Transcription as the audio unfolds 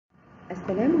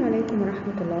Assalamu alaikum wa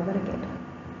rahmatullahi wa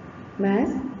barakatuh.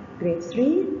 Math, Grade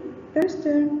 3, First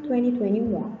Term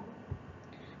 2021.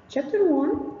 Chapter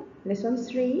 1, Lesson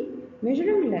 3,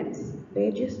 Measuring Lengths,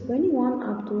 pages 21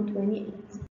 up to 28.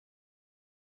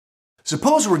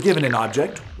 Suppose we're given an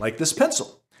object, like this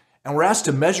pencil, and we're asked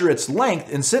to measure its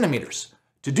length in centimeters.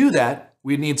 To do that,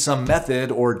 we need some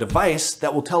method or device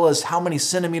that will tell us how many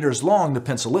centimeters long the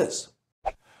pencil is.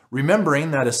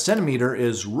 Remembering that a centimeter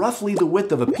is roughly the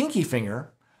width of a pinky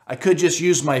finger, I could just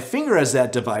use my finger as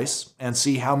that device and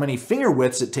see how many finger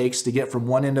widths it takes to get from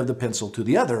one end of the pencil to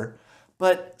the other,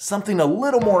 but something a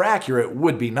little more accurate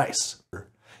would be nice.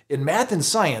 In math and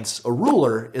science, a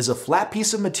ruler is a flat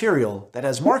piece of material that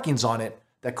has markings on it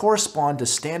that correspond to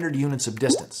standard units of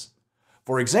distance.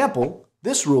 For example,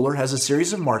 this ruler has a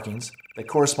series of markings that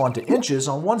correspond to inches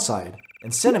on one side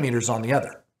and centimeters on the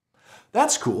other.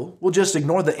 That's cool. We'll just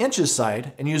ignore the inches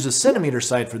side and use the centimeter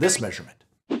side for this measurement.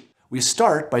 We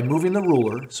start by moving the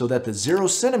ruler so that the 0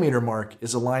 centimeter mark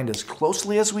is aligned as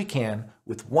closely as we can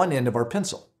with one end of our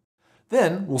pencil.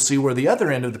 Then we'll see where the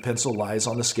other end of the pencil lies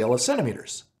on the scale of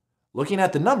centimeters. Looking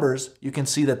at the numbers, you can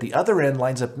see that the other end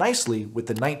lines up nicely with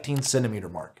the 19 centimeter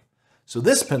mark. So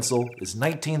this pencil is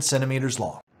 19 centimeters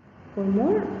long. For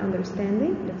more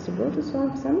understanding, let's go to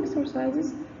solve some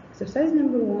exercises. Exercise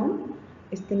number 1,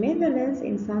 estimate the length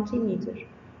in centimeter.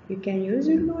 You can use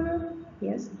your ruler,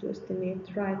 yes, to estimate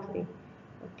rightly.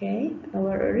 Okay,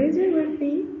 our eraser will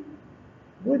be,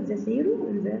 put the 0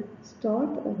 in the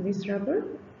start of this rubber,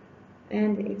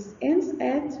 and it ends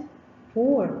at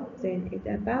 4, then it's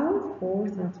about 4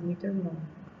 centimeters long.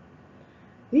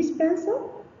 This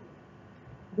pencil,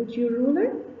 put your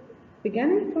ruler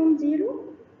beginning from 0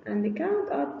 and count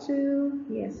up to,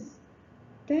 yes,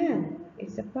 10.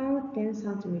 It's about 10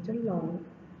 centimeters long.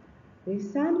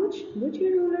 This sandwich, put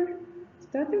your ruler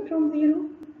starting from 0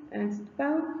 and it's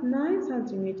about 9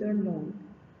 centimeters long.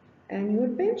 And your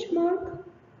benchmark,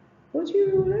 put your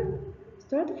ruler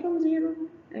starting from 0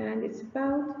 and it's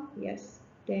about, yes,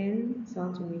 10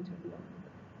 centimeters long.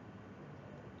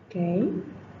 Okay.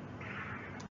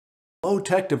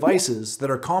 Low-tech devices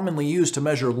that are commonly used to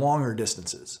measure longer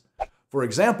distances. For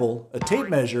example, a tape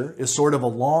measure is sort of a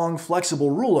long,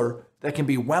 flexible ruler that can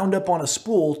be wound up on a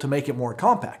spool to make it more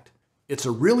compact. It's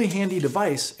a really handy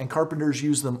device and carpenters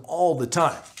use them all the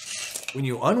time. When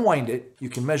you unwind it, you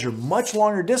can measure much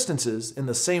longer distances in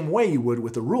the same way you would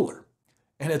with a ruler.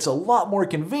 And it's a lot more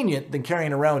convenient than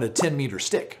carrying around a 10-meter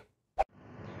stick.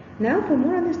 Now for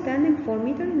more understanding for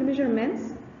meter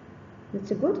measurements,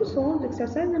 let's go to solve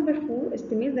exercise number 4,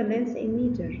 estimate the length in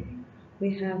meter.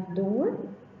 We have door,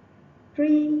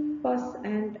 tree, bus,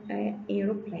 and an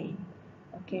aeroplane.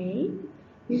 Okay,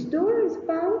 this door is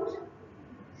about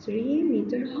 3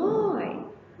 meters high.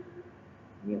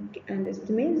 You can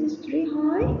estimate this tree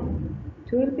high.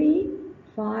 It will be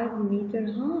 5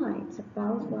 meters high. It's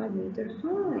about 5 meters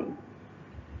high.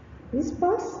 This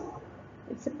bus,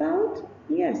 it's about,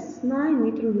 yes, 9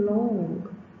 meters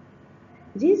long.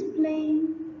 This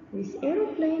plane, this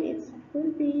aeroplane, it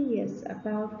will be, yes,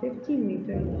 about 15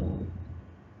 meters long.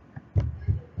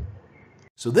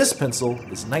 So this pencil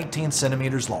is 19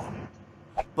 centimeters long.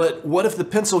 But what if the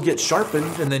pencil gets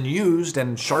sharpened and then used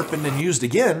and sharpened and used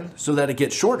again so that it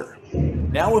gets shorter?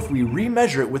 Now if we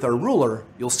remeasure it with our ruler,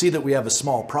 you'll see that we have a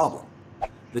small problem.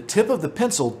 The tip of the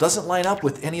pencil doesn't line up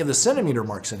with any of the centimeter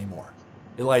marks anymore.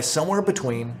 It lies somewhere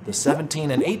between the 17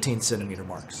 and 18 centimeter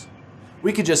marks.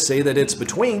 We could just say that it's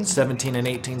between 17 and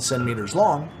 18 centimeters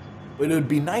long, but it would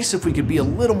be nice if we could be a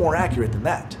little more accurate than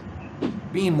that.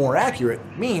 Being more accurate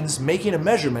means making a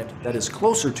measurement that is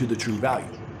closer to the true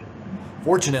value.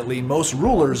 Fortunately, most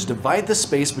rulers divide the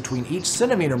space between each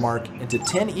centimeter mark into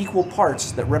 10 equal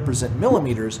parts that represent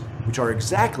millimeters, which are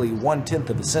exactly 1/10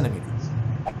 of a centimeter.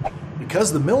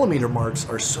 Because the millimeter marks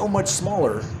are so much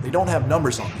smaller, they don't have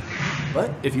numbers on them.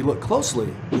 But if you look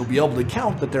closely, you'll be able to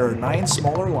count that there are 9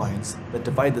 smaller lines that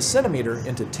divide the centimeter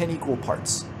into 10 equal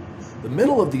parts. The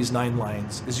middle of these 9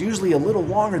 lines is usually a little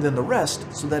longer than the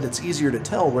rest so that it's easier to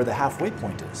tell where the halfway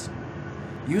point is.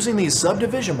 Using these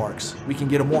subdivision marks, we can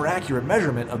get a more accurate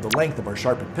measurement of the length of our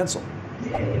sharpened pencil.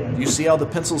 Do you see how the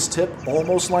pencil's tip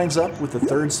almost lines up with the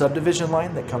third subdivision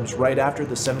line that comes right after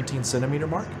the 17 centimeter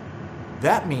mark?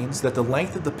 That means that the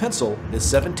length of the pencil is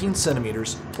 17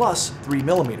 centimeters plus 3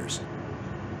 millimeters.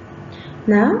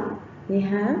 Now we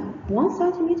have 1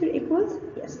 centimeter equals,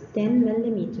 yes, 10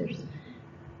 millimeters.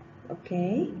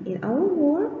 Okay, in our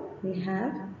word we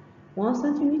have 1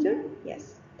 centimeter,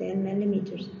 yes, 10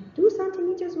 millimeters. 2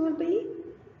 centimeters will be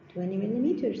 20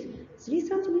 millimeters. 3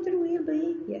 centimeters will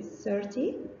be, yes,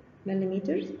 30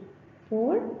 millimeters.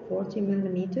 4, 40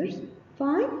 millimeters.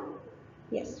 5,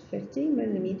 Yes, 50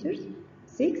 millimeters.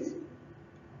 6,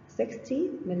 60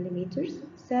 millimeters.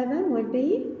 7 will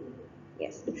be,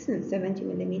 yes, excellent, 70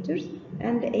 millimeters.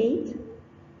 And 8,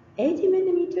 80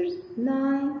 millimeters.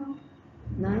 9,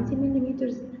 90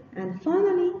 millimeters. And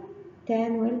finally,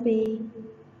 10 will be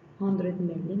 100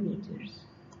 millimeters.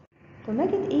 To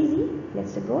make it easy,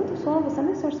 let's go to solve some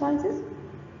exercises.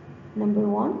 Number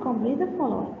 1, complete the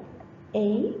following.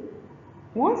 A,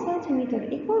 1 centimeter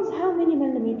equals how many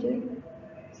millimeters?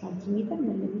 Centimeter,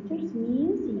 millimeters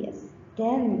means, yes,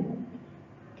 10.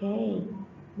 Okay.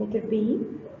 Letter B,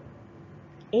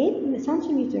 8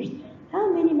 centimeters.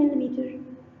 How many millimeters?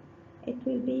 It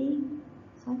will be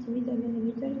centimeter,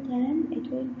 millimeter, 10.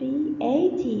 It will be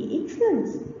 80.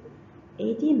 Excellent.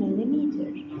 80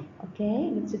 millimeters.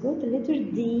 Okay, let's go to letter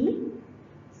D.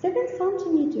 7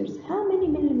 centimeters. How many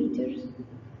millimeters?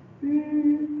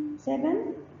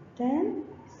 7, 10,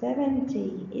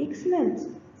 70. Excellent.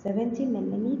 70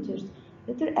 millimeters.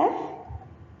 Letter F.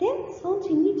 10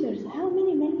 centimeters. How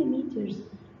many millimeters?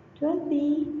 12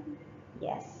 B.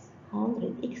 Yes,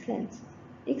 100. Excellent.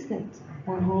 Excellent.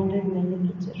 100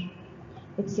 millimeters.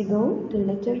 Let's go to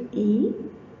letter E.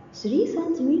 3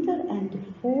 centimeter and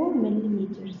 4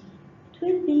 millimeters. It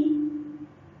will be,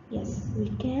 yes, we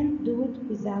can't do it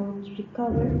without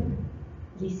recover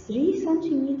the 3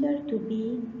 centimeter to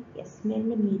be, yes,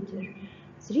 millimeter.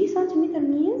 3 centimeter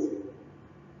means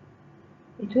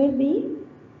it will be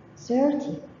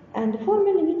 30, and 4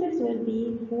 millimeters will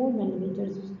be 4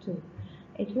 millimeters too.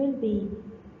 It will be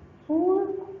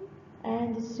 4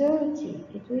 and 30.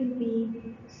 It will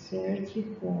be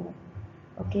 34.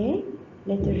 Okay,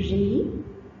 letter G.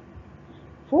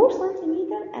 4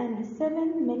 centimeter and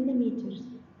 7 millimeters.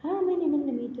 How many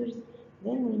millimeters?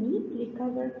 Then we need to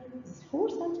recover this 4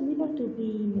 centimeter to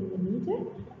be millimeter.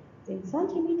 Then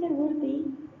centimeter will be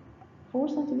 4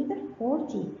 centimeter,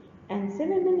 40. And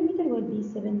 7 millimeter will be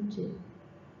 72.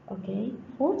 Okay,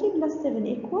 40 plus 7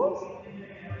 equals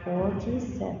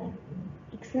 47.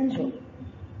 Excellent job.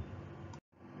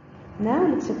 Now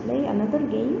let's play another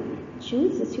game.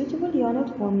 Choose the suitable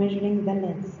unit for measuring the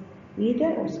length.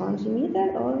 Meter or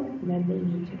centimeter or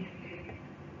millimeter.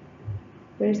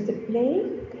 First play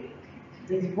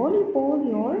this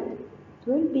volleyball yard. It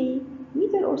will be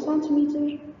meter or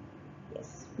centimeter?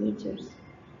 Yes, meters.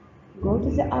 Go to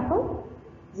the apple.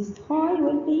 This high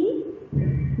will be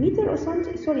meter or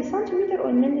centimeter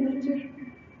or millimeter?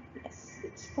 Yes,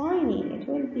 it's tiny. It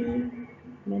will be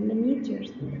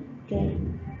millimeters. Okay.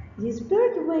 This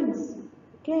bird wings.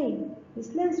 Okay.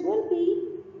 This length will be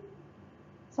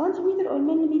centimeter or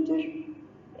millimeter?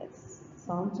 Yes,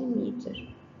 centimeter.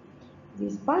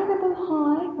 This pineapple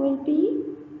high will be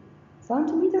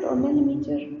centimeter or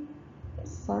millimeter? Yes,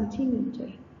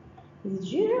 centimeter. This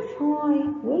giraffe high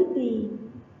will be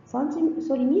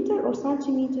meter or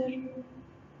centimeter?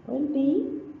 Will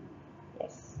be,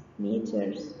 yes,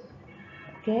 meters.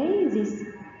 Okay, this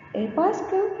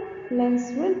bicycle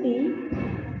length will be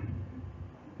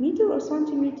meter or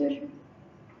centimeter?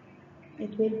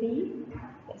 It will be,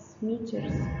 yes,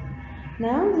 meters.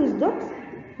 Now this dog's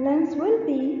length will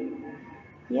be,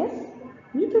 yes,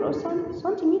 meter or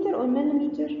centimeter or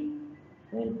millimeter?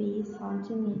 Will be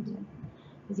centimeter.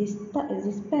 This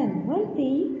pen will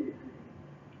be,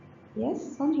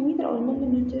 yes, centimeter or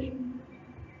millimeter?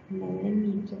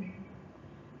 Millimeter.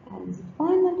 And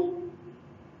finally,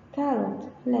 carrot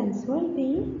length will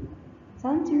be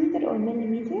centimeter or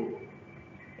millimeter?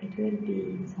 It will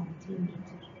be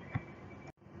centimeter.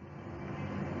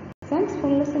 Thanks for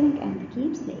listening and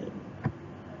keep safe.